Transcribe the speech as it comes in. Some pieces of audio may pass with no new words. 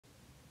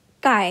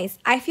Guys,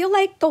 I feel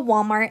like the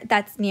Walmart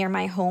that's near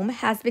my home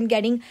has been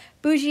getting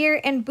bougier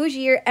and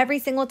bougier every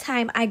single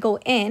time I go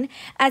in.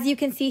 As you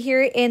can see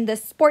here in the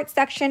sports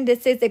section,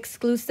 this is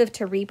exclusive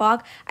to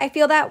Reebok. I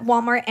feel that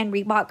Walmart and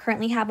Reebok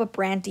currently have a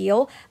brand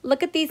deal.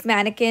 Look at these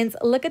mannequins.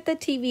 Look at the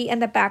TV in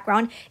the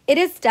background. It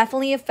is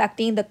definitely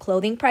affecting the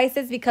clothing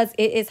prices because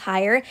it is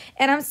higher.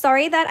 And I'm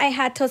sorry that I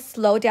had to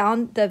slow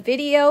down the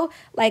video,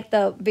 like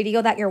the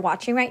video that you're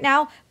watching right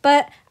now,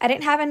 but I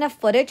didn't have enough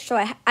footage,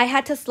 so I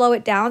had to slow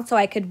it down so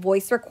I could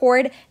voice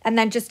record and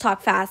then just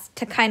talk fast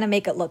to kind of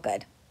make it look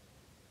good.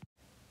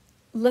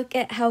 Look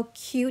at how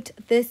cute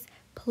this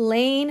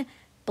plain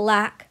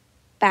black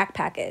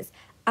backpack is.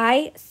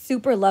 I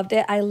super loved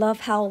it. I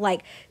love how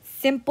like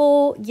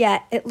simple,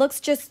 yet it looks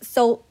just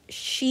so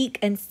chic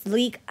and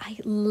sleek. I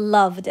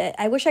loved it.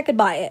 I wish I could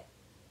buy it.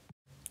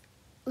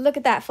 Look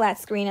at that flat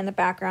screen in the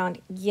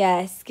background.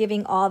 Yes,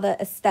 giving all the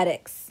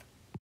aesthetics.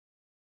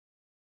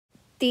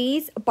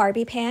 These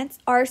Barbie pants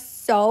are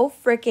so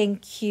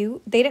freaking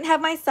cute. They didn't have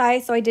my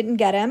size, so I didn't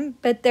get them,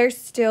 but they're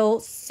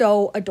still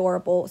so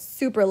adorable.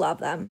 Super love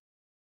them.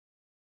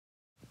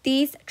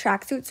 These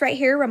tracksuits right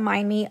here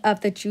remind me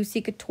of the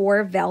Juicy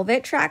Couture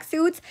velvet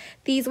tracksuits.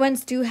 These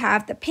ones do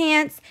have the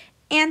pants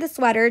and the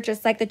sweater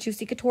just like the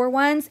Juicy Couture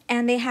ones,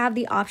 and they have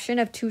the option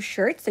of 2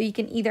 shirts, so you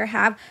can either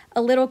have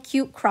a little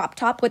cute crop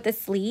top with a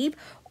sleeve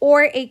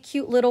or a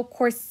cute little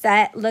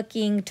corset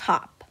looking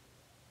top.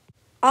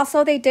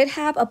 Also, they did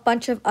have a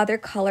bunch of other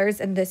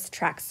colors in this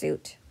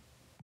tracksuit.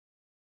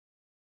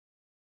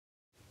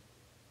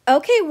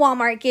 Okay,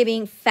 Walmart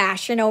giving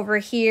fashion over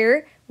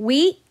here.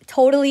 We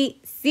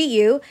totally see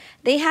you.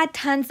 They had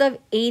tons of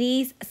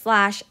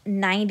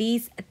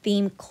 80s/90s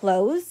themed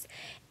clothes.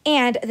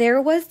 And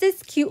there was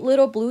this cute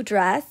little blue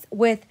dress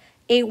with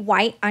a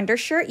white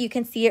undershirt. You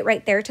can see it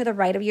right there to the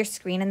right of your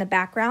screen in the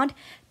background.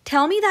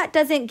 Tell me that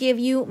doesn't give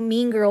you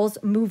Mean Girls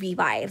movie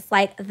vibes.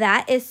 Like,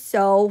 that is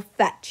so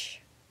fetch.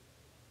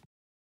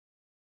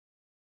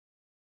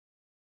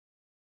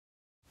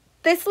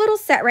 This little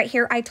set right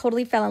here, I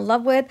totally fell in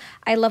love with.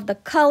 I love the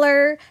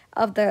color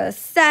of the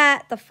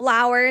set, the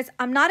flowers.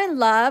 I'm not in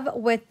love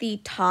with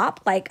the top.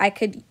 Like, I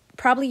could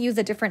probably use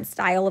a different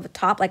style of a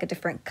top, like a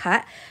different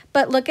cut.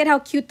 But look at how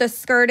cute the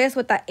skirt is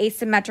with the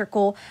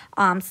asymmetrical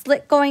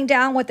slit going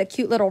down with the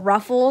cute little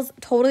ruffles.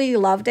 Totally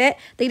loved it.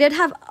 They did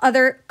have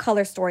other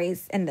color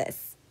stories in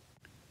this.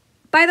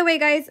 By the way,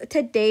 guys,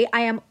 today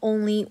I am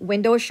only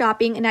window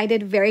shopping, and I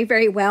did very,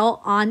 very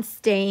well on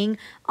staying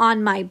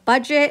on my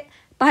budget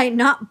by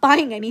not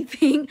buying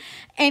anything.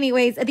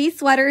 Anyways, these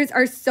sweaters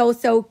are so,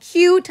 so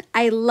cute.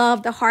 I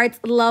love the hearts,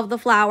 love the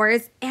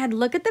flowers, and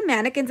look at the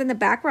mannequins in the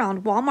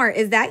background. Walmart,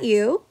 is that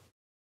you?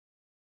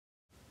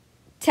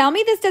 Tell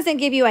me this doesn't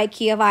give you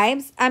IKEA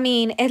vibes. I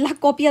mean, es la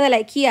copia de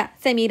la IKEA.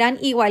 Se miran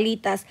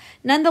igualitas.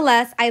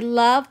 Nonetheless, I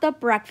love the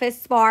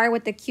breakfast bar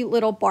with the cute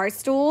little bar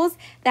stools.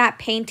 That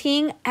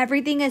painting,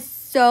 everything is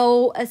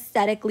so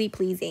aesthetically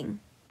pleasing.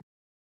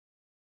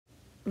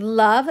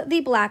 Love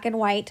the black and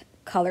white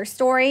color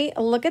story.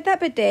 Look at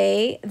that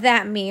bidet,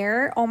 that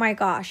mirror. Oh my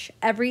gosh,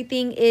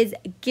 everything is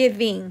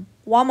giving.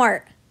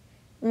 Walmart,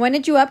 when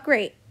did you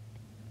upgrade?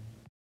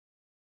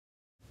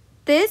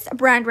 This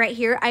brand right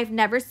here, I've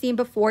never seen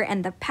before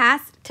in the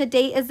past.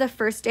 Today is the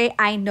first day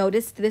I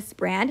noticed this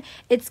brand.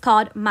 It's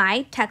called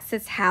My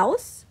Texas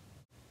House.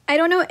 I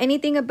don't know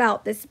anything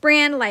about this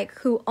brand, like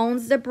who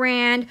owns the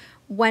brand,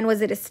 when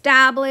was it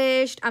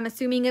established. I'm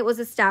assuming it was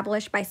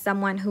established by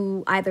someone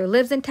who either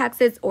lives in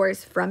Texas or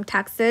is from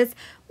Texas.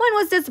 When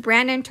was this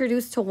brand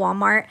introduced to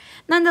Walmart?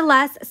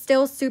 Nonetheless,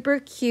 still super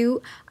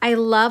cute. I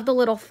love the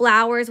little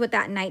flowers with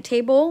that night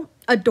table.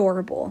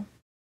 Adorable.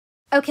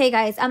 Okay,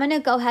 guys, I'm going to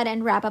go ahead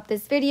and wrap up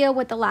this video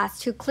with the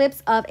last 2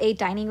 clips of a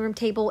dining room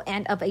table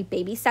and of a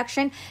baby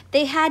section.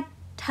 They had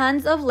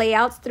tons of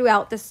layouts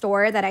throughout the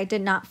store that I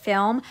did not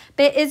film,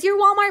 but is your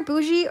Walmart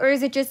bougie or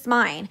is it just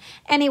mine?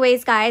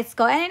 Anyways, guys,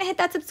 go ahead and hit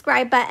that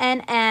subscribe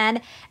button,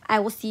 and I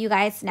will see you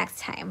guys next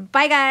time.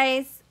 Bye,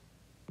 guys.